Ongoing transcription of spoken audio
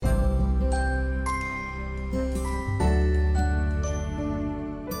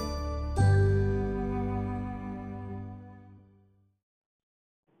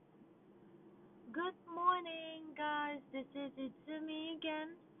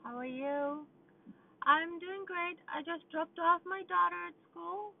How are you? I'm doing great. I just dropped off my daughter at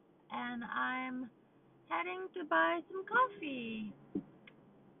school and I'm heading to buy some coffee.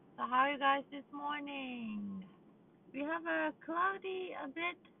 So, how are you guys this morning? We have a cloudy, a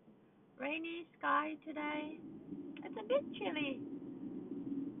bit rainy sky today. It's a bit chilly,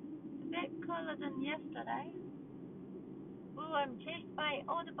 a bit cooler than yesterday. Ooh, I'm chased by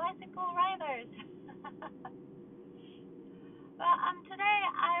all the bicycle riders. Today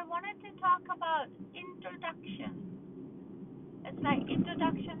I wanted to talk about introduction. It's like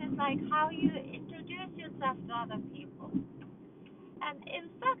introduction is like how you introduce yourself to other people. And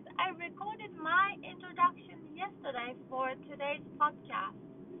in fact, I recorded my introduction yesterday for today's podcast.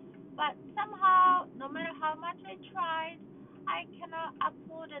 But somehow, no matter how much I tried, I cannot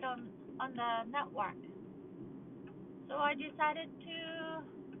upload it on the network. So I decided to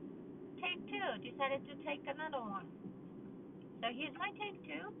decided to take another one. So here's my take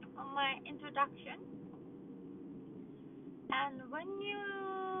two on my introduction. And when you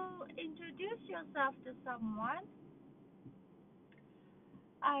introduce yourself to someone,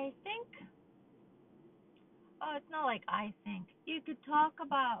 I think, it's not like I think. You could talk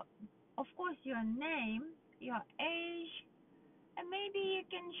about, of course, your name, your age, and maybe you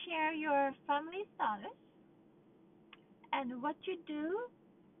can share your family status and what you do.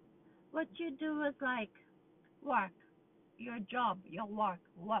 What you do is like work, your job, your work,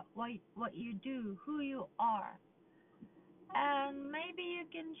 what you do, who you are. And maybe you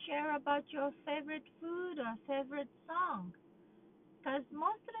can share about your favorite food or favorite song. Because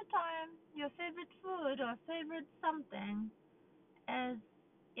most of the time, your favorite food or favorite something is,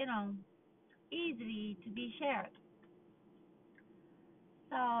 you know, easy to be shared.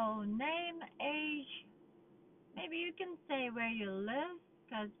 So, name, age, maybe you can say where you live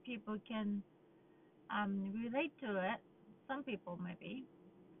because people can relate to it. Some people, maybe.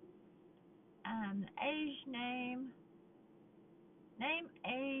 Age, name,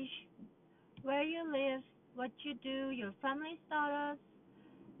 age, where you live, what you do, your family status,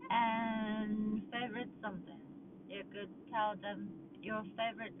 and favorite something. You could tell them your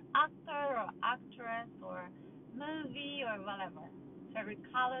favorite actor or actress or movie or whatever. Favorite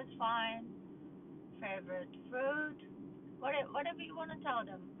color is fine. Favorite fruit, whatever you want to tell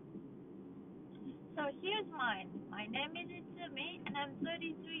them. So here's mine. My name is Itsumi and I'm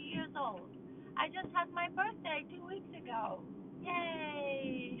 33 years old. I just had my birthday 2 weeks ago.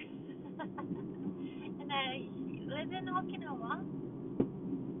 Yay! And I live in Okinawa,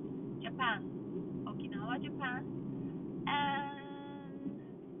 Japan. Okinawa, Japan. And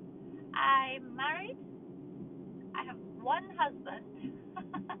I'm married. I have one husband.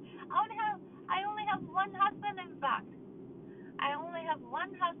 I only have one husband in fact. I only have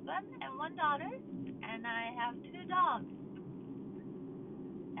one husband and one daughter, and I have two dogs.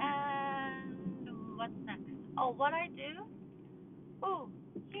 And what's next? Oh, what I do? Oh,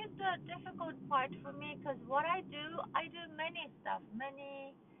 here's the difficult part for me because what I do many stuff,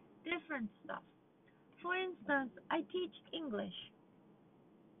 many different stuff. For instance, I teach English.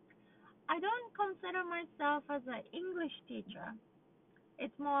 I don't consider myself as an English teacher.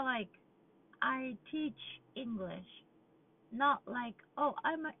 It's more like I teach English, not like, oh,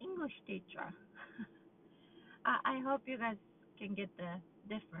 I'm an English teacher. I hope you guys can get the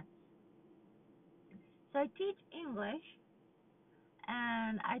difference. So I teach English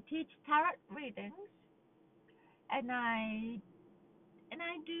and I teach tarot readings and I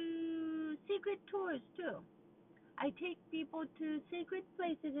do secret tours too. I take people to secret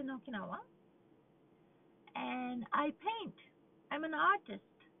places in Okinawa and I paint. I'm an artist.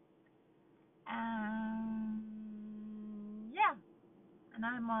 And yeah, and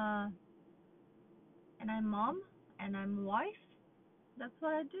I'm mom and I'm wife. That's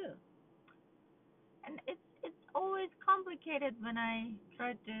what I do. And it's always complicated when I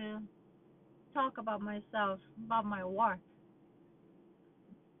try to talk about myself, about my work.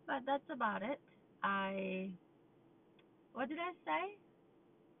 But that's about it. I what did I say?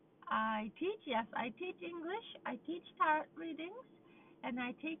 I teach, yes, I teach English, I teach tarot readings, and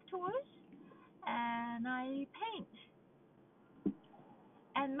I take tours, and I paint.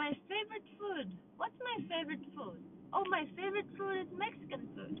 And my favorite food, what's my favorite food? Oh, my favorite food is Mexican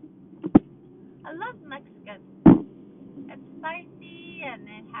food. I love Mexican. It's spicy and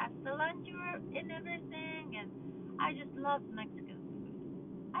it has cilantro in everything, and I just love Mexican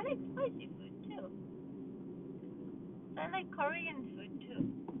food. I like spicy food too. So I like Korean food too,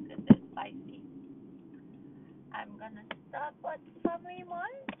 because it's spicy. I'm gonna stop at family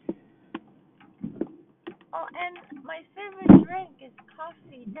mart. Oh, and my favorite drink is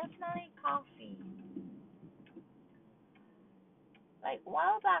coffee. Definitely coffee. Like a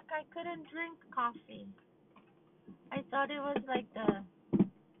while back, I couldn't drink coffee. I thought it was like the.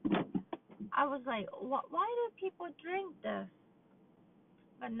 I was like, why do people drink this?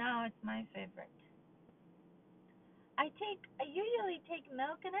 But now it's my favorite. I usually take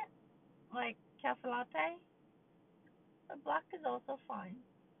milk in it, like cafe latte, but black is also fine.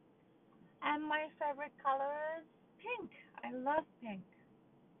 And my favorite color is pink. I love pink.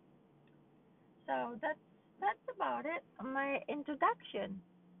 So that's about it. My introduction.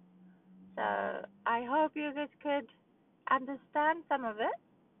 So I hope you guys could understand some of it.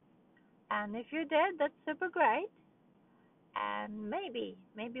 And if you did, that's super great. And maybe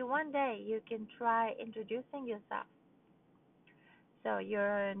one day you can try introducing yourself. So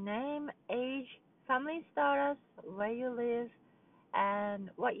your name, age, family status, where you live, and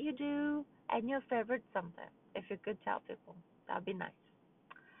what you do, and your favorite something. If you could tell people, that'd be nice.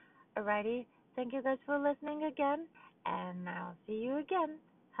 Alrighty, thank you guys for listening again, and I'll see you again.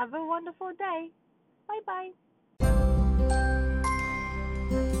 Have a wonderful day. Bye bye.